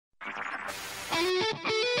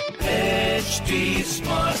HT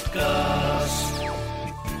Smartcast.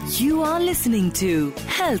 You are listening to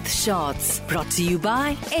Health Shots brought to you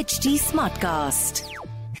by HT Smartcast.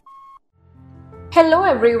 Hello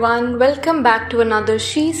everyone, welcome back to another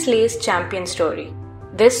SheSlays champion story.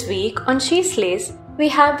 This week on SheSlays, we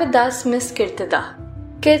have with us Miss Kirtida.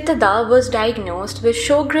 Kirtida was diagnosed with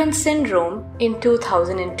Sjogren syndrome in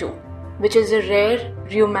 2002, which is a rare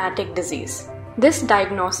rheumatic disease. This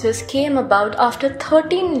diagnosis came about after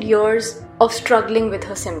 13 years of struggling with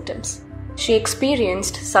her symptoms. She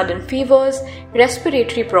experienced sudden fevers,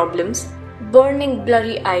 respiratory problems, burning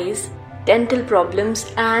blurry eyes, dental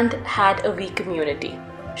problems, and had a weak immunity.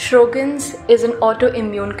 Sjogren's is an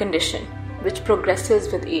autoimmune condition which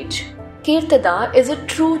progresses with age. Kirtida is a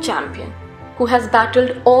true champion who has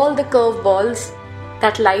battled all the curveballs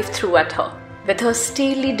that life threw at her. With her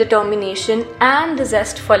steely determination and the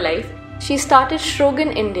zest for life, she started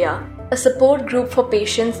Sjogren India, a support group for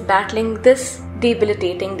patients battling this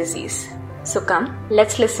debilitating disease. So come,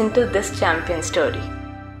 let's listen to this champion story.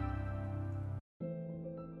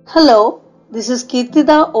 Hello, this is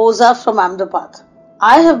Kirtida Oza from Ahmedabad.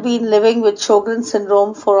 I have been living with Sjogren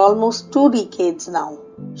syndrome for almost 2 decades now.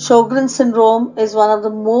 Sjogren syndrome is one of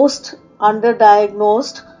the most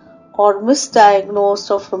underdiagnosed or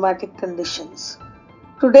misdiagnosed of rheumatic conditions.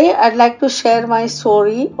 Today, I'd like to share my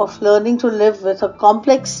story of learning to live with a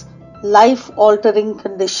complex, life-altering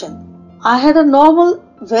condition. I had a normal,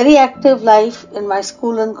 very active life in my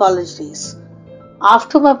school and college days.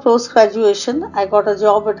 After my post-graduation, I got a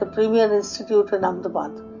job at a premier institute in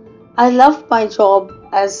Ahmedabad. I loved my job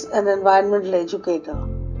as an environmental educator.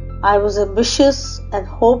 I was ambitious and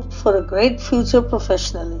hoped for a great future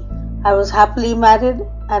professionally. I was happily married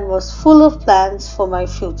and was full of plans for my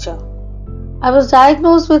future. I was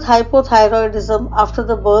diagnosed with hypothyroidism after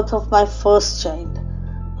the birth of my first child.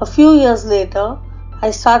 A few years later,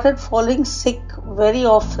 I started falling sick very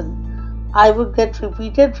often. I would get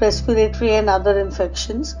repeated respiratory and other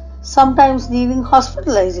infections, sometimes needing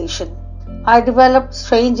hospitalization. I developed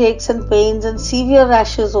strange aches and pains and severe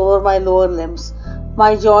rashes over my lower limbs.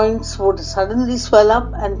 My joints would suddenly swell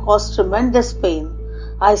up and cause tremendous pain.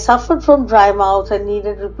 I suffered from dry mouth and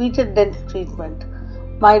needed repeated dental treatment.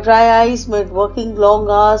 My dry eyes made working long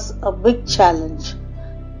hours a big challenge.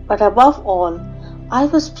 But above all, I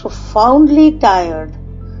was profoundly tired.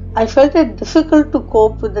 I felt it difficult to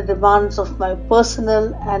cope with the demands of my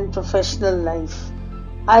personal and professional life.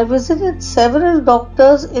 I visited several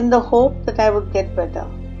doctors in the hope that I would get better.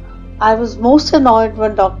 I was most annoyed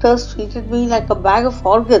when doctors treated me like a bag of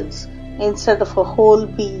organs instead of a whole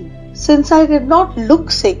being. Since I did not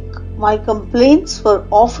look sick, my complaints were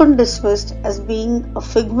often dismissed as being a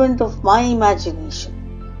figment of my imagination.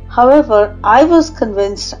 However, I was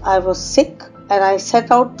convinced I was sick and I set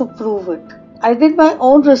out to prove it. I did my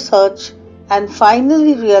own research and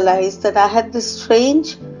finally realized that I had this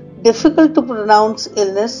strange, difficult to pronounce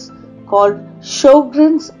illness called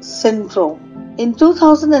Sjogren's syndrome. In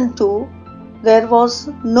 2002, there was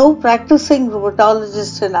no practicing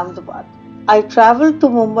rheumatologist in Ahmedabad. I traveled to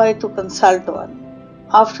Mumbai to consult one.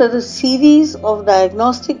 After a series of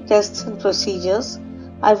diagnostic tests and procedures,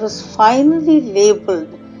 I was finally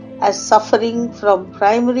labelled as suffering from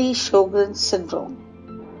primary Sjogren syndrome.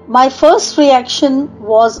 My first reaction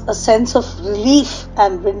was a sense of relief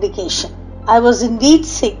and vindication. I was indeed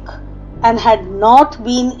sick and had not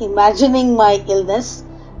been imagining my illness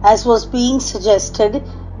as was being suggested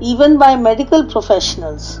even by medical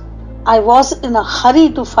professionals. I was in a hurry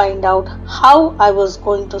to find out how I was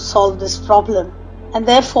going to solve this problem, and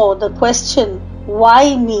therefore the question,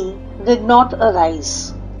 why me, did not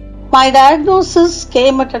arise. My diagnosis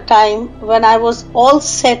came at a time when I was all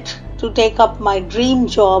set to take up my dream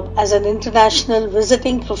job as an international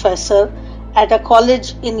visiting professor at a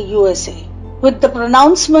college in USA. With the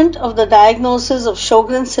pronouncement of the diagnosis of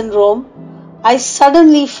Sjogren syndrome, I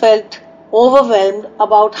suddenly felt overwhelmed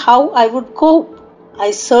about how I would cope.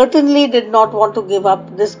 I certainly did not want to give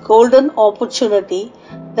up this golden opportunity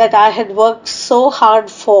that I had worked so hard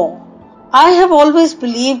for. I have always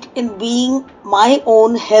believed in being my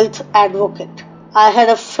own health advocate. I had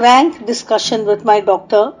a frank discussion with my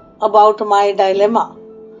doctor about my dilemma.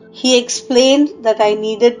 He explained that I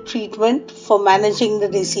needed treatment for managing the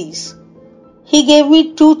disease. He gave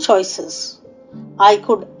me 2 choices. I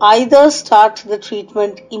could either start the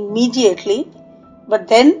treatment immediately, but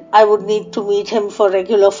then I would need to meet him for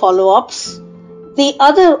regular follow-ups. The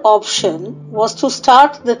other option was to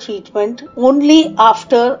start the treatment only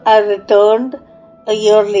after I returned a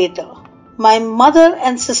year later. My mother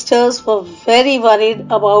and sisters were very worried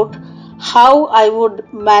about how I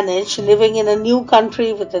would manage living in a new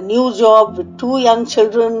country with a new job with 2 young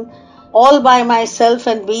children all by myself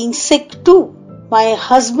and being sick too. My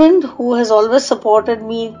husband, who has always supported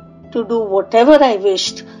me to do whatever I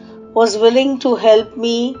wished, was willing to help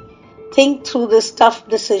me think through this tough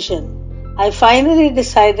decision. I finally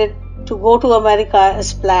decided to go to America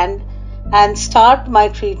as planned and start my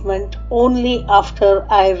treatment only after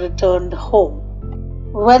I returned home.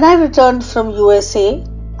 When I returned from USA,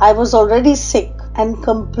 I was already sick and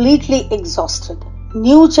completely exhausted.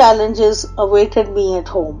 New challenges awaited me at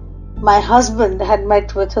home. My husband had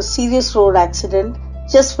met with a serious road accident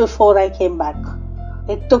just before I came back.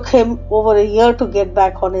 It took him over a year to get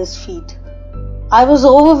back on his feet. I was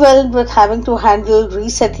overwhelmed with having to handle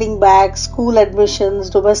resettling back, school admissions,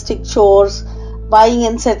 domestic chores, buying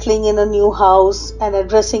and settling in a new house, and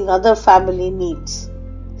addressing other family needs.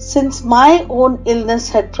 Since my own illness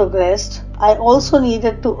had progressed, I also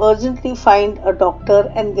needed to urgently find a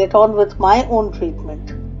doctor and get on with my own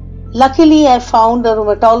treatment. Luckily, I found a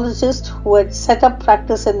rheumatologist who had set up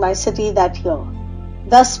practice in my city that year.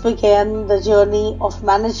 Thus began the journey of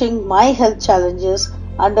managing my health challenges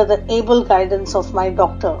under the able guidance of my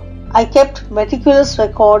doctor. I kept meticulous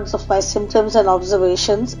records of my symptoms and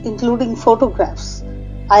observations, including photographs.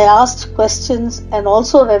 I asked questions and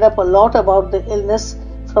also read up a lot about the illness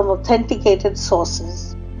from authenticated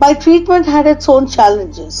sources. My treatment had its own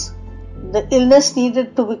challenges. The illness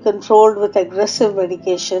needed to be controlled with aggressive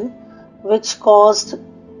medication, which caused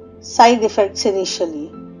side effects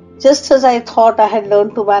initially. Just as I thought I had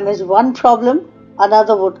learned to manage one problem,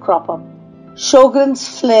 another would crop up. Sjogren's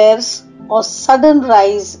flares or sudden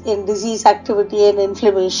rise in disease activity and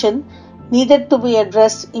inflammation needed to be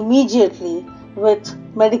addressed immediately with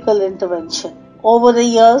medical intervention. Over the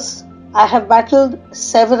years, I have battled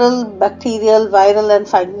several bacterial, viral and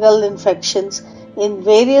fungal infections in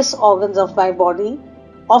various organs of my body,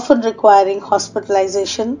 often requiring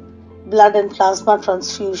hospitalization, blood and plasma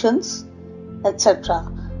transfusions,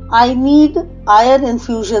 etc. I need iron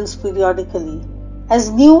infusions periodically. As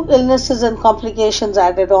new illnesses and complications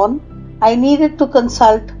added on, I needed to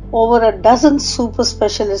consult over a dozen super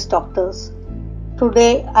specialist doctors.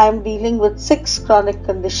 Today, I am dealing with 6 chronic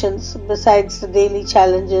conditions besides the daily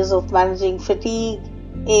challenges of managing fatigue,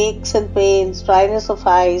 aches and pains, dryness of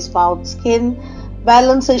eyes, mouth, skin,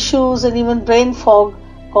 balance issues, and even brain fog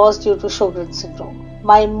caused due to Sjogren syndrome.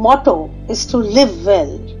 My motto is to live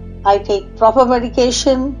well. I take proper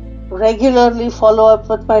medication, regularly follow up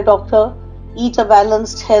with my doctor, eat a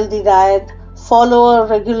balanced, healthy diet, follow a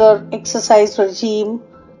regular exercise regime,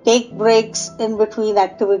 take breaks in between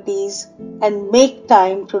activities, and make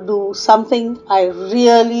time to do something I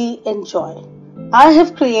really enjoy. I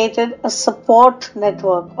have created a support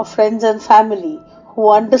network of friends and family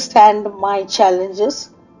who understand my challenges,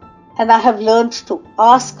 and I have learned to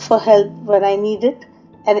ask for help when I need it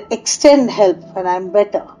and extend help when I am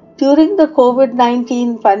better. During the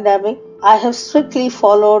COVID-19 pandemic, I have strictly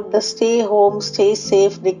followed the stay home, stay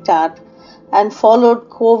safe diktat and followed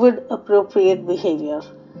COVID-appropriate behavior.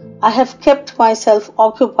 I have kept myself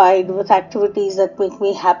occupied with activities that make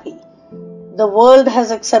me happy. The world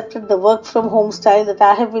has accepted the work from home style that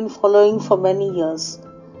I have been following for many years.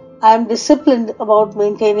 I am disciplined about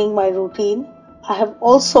maintaining my routine. I have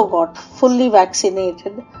also got fully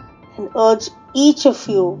vaccinated and urge each of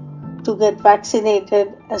you to get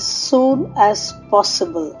vaccinated as soon as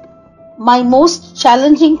possible. My most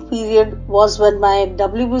challenging period was when my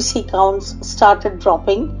WBC counts started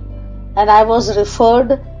dropping and I was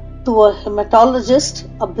referred to a hematologist,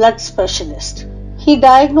 a blood specialist. He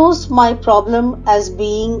diagnosed my problem as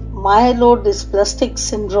being myelodysplastic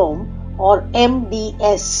syndrome or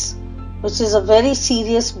MDS, which is a very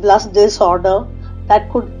serious blood disorder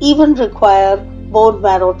that could even require bone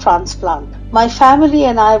marrow transplant. My family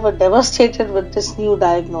and I were devastated with this new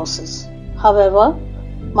diagnosis. However,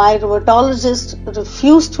 my rheumatologist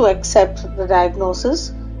refused to accept the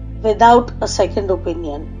diagnosis without a second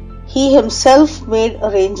opinion. He himself made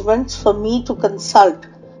arrangements for me to consult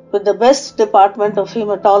with the best department of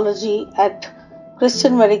hematology at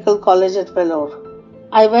Christian Medical College at Vellore.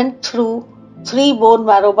 I went through 3 bone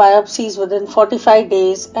marrow biopsies within 45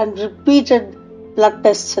 days and repeated blood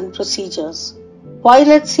tests and procedures.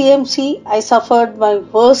 While at CMC, I suffered my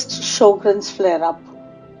worst Sjogren's flare-up.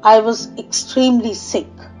 I was extremely sick.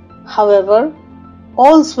 However,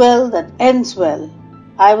 all's well that ends well.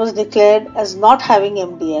 I was declared as not having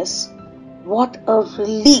MDS. What a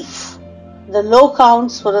relief! The low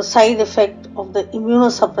counts were a side effect of the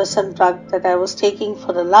immunosuppressant drug that I was taking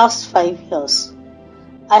for the last 5 years.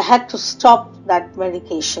 I had to stop that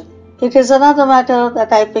medication. It is another matter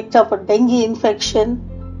that I picked up a dengue infection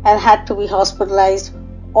and had to be hospitalized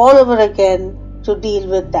all over again to deal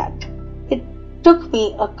with that. It took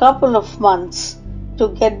me a couple of months to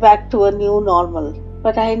get back to a new normal,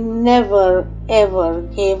 but I never ever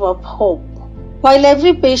gave up hope. While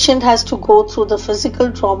every patient has to go through the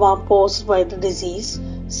physical trauma posed by the disease,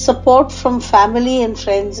 support from family and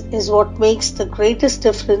friends is what makes the greatest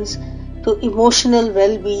difference to emotional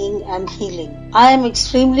well-being and healing. I am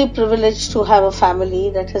extremely privileged to have a family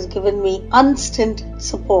that has given me unstinted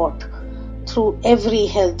support through every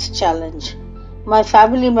health challenge. My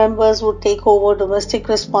family members would take over domestic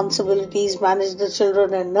responsibilities, manage the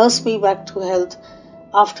children, and nurse me back to health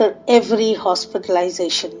after every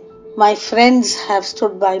hospitalization. My friends have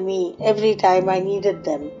stood by me every time I needed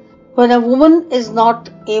them. When a woman is not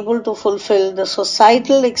able to fulfill the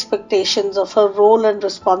societal expectations of her role and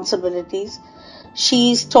responsibilities,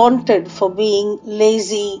 she is taunted for being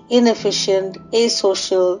lazy, inefficient,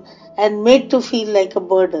 asocial, and made to feel like a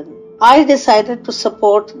burden. I decided to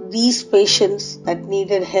support these patients that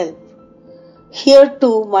needed help. Here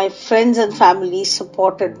too, my friends and family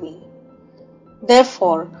supported me.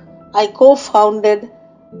 Therefore, I co-founded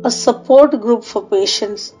a support group for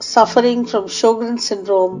patients suffering from Sjogren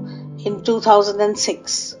syndrome in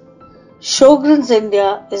 2006. Sjogren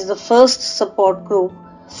India is the first support group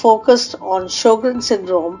focused on Sjogren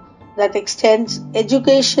syndrome that extends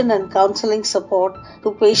education and counseling support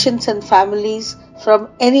to patients and families from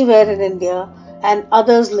anywhere in India and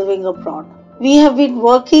others living abroad. We have been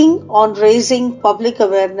working on raising public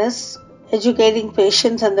awareness, educating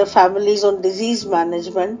patients and their families on disease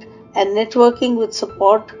management, and networking with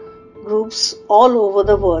support groups all over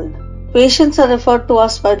the world. Patients are referred to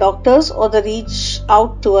us by doctors or they reach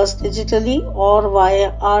out to us digitally or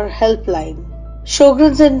via our helpline.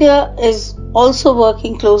 Sjogren India is also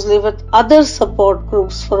working closely with other support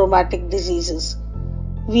groups for rheumatic diseases.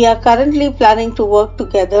 We are currently planning to work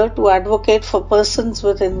together to advocate for persons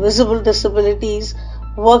with invisible disabilities,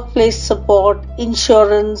 workplace support,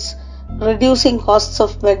 insurance, reducing costs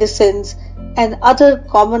of medicines, and other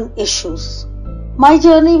common issues. My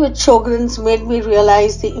journey with Sjogren's made me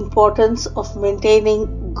realize the importance of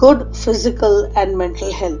maintaining good physical and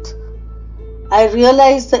mental health. I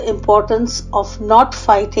realized the importance of not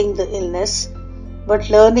fighting the illness, but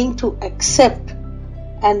learning to accept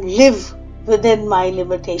and live within my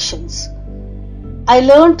limitations. I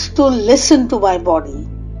learned to listen to my body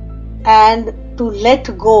and to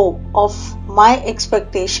let go of my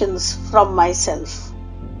expectations from myself.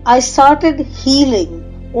 I started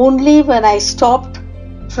healing only when I stopped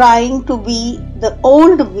trying to be the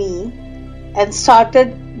old me and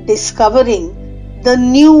started discovering the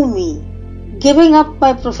new me. Giving up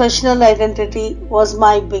my professional identity was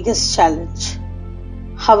my biggest challenge.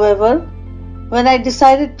 However, when I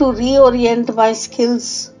decided to reorient my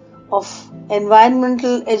skills of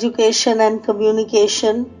environmental education and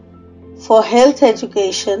communication for health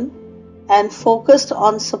education and focused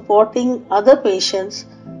on supporting other patients,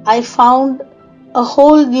 I found a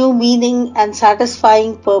whole new meaning and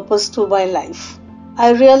satisfying purpose to my life.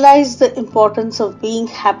 I realized the importance of being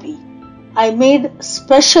happy. I made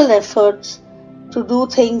special efforts to do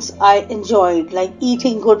things I enjoyed, like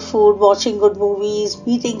eating good food, watching good movies,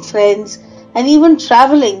 meeting friends, and even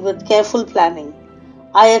traveling with careful planning.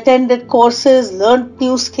 I attended courses, learned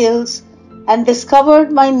new skills, and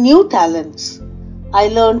discovered my new talents. I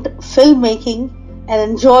learned filmmaking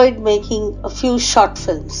and enjoyed making a few short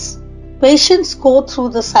films. Patients go through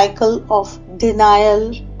the cycle of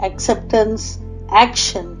denial, acceptance,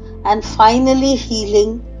 action, and finally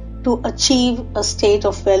healing to achieve a state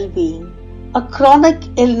of well-being. A chronic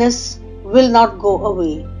illness will not go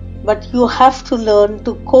away, but you have to learn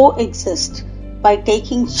to coexist by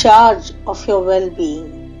taking charge of your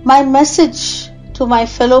well-being. My message to my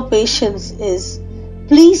fellow patients is,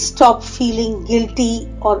 please stop feeling guilty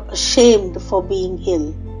or ashamed for being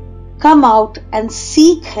ill. Come out and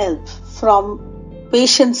seek help from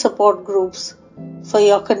patient support groups for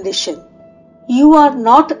your condition. You are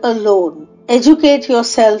not alone. Educate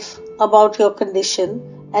yourself about your condition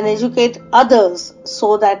and educate others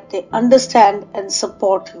so that they understand and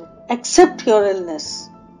support you. Accept your illness.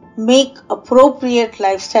 Make appropriate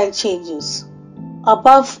lifestyle changes.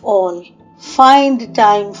 Above all, find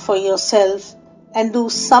time for yourself and do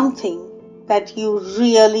something that you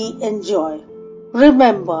really enjoy.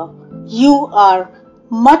 Remember, you are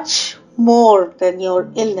much more than your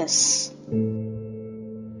illness.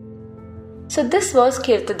 So this was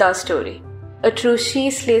Kirtida's story. A true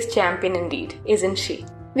SheSlays champion indeed, isn't she?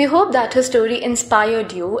 We hope that her story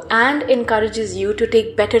inspired you and encourages you to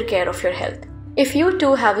take better care of your health. If you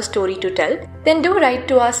too have a story to tell, then do write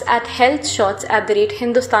to us at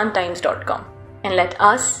healthshots@hindustantimes.com and let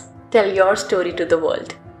us tell your story to the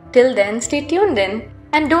world. Till then, stay tuned in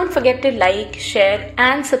And don't forget to like, share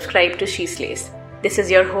and subscribe to SheSlays. This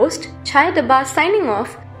is your host, Kirtida signing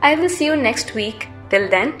off. I will see you next week. Till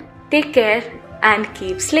then, take care and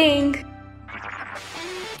keep slaying.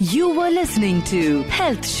 You were listening to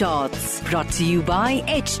Health Shots, brought to you by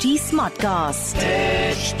HT Smartcast.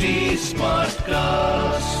 HT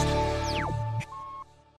Smartcast.